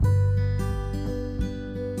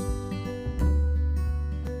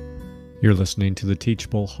You're listening to the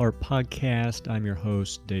Teachable Heart Podcast. I'm your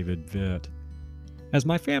host, David Vitt. As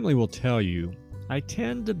my family will tell you, I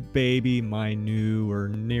tend to baby my new or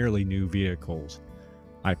nearly new vehicles.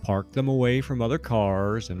 I park them away from other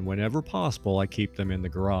cars, and whenever possible, I keep them in the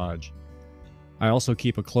garage. I also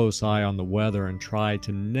keep a close eye on the weather and try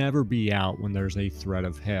to never be out when there's a threat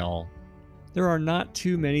of hail. There are not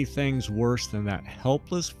too many things worse than that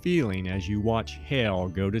helpless feeling as you watch hail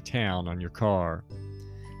go to town on your car.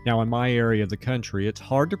 Now, in my area of the country, it's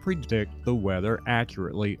hard to predict the weather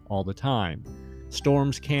accurately all the time.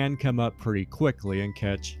 Storms can come up pretty quickly and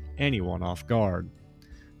catch anyone off guard.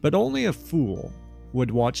 But only a fool would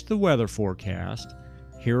watch the weather forecast,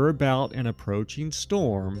 hear about an approaching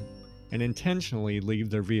storm, and intentionally leave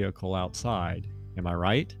their vehicle outside. Am I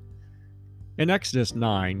right? In Exodus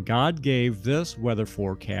 9, God gave this weather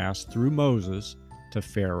forecast through Moses to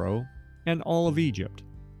Pharaoh and all of Egypt.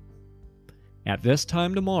 At this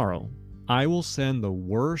time tomorrow, I will send the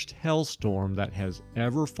worst hailstorm that has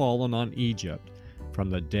ever fallen on Egypt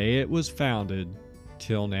from the day it was founded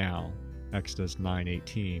till now. Exodus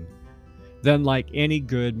 9:18. Then, like any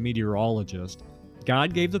good meteorologist,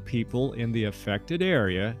 God gave the people in the affected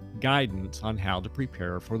area guidance on how to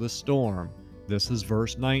prepare for the storm. This is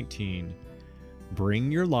verse 19.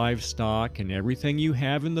 Bring your livestock and everything you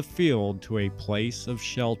have in the field to a place of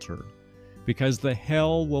shelter, because the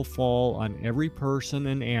hail will fall on every person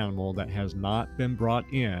and animal that has not been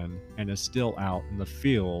brought in and is still out in the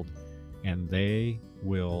field, and they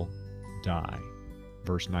will die.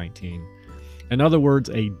 Verse 19. In other words,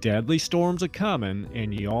 a deadly storm's a-comin',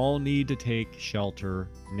 and ye all need to take shelter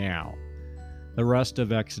now. The rest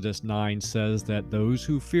of Exodus 9 says that those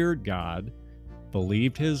who feared God,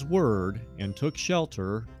 believed His word, and took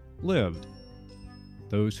shelter lived.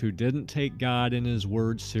 Those who didn't take God and His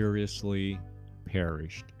word seriously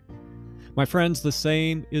perished. My friends, the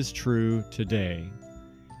same is true today.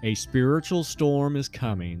 A spiritual storm is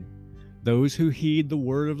coming. Those who heed the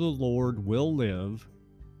word of the Lord will live.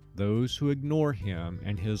 Those who ignore Him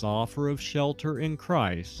and His offer of shelter in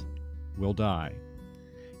Christ will die.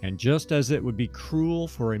 And just as it would be cruel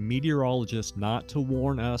for a meteorologist not to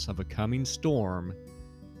warn us of a coming storm,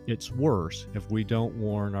 it's worse if we don't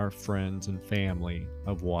warn our friends and family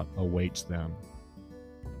of what awaits them.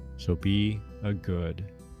 So be a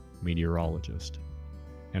good meteorologist.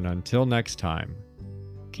 And until next time,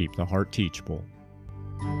 keep the heart teachable.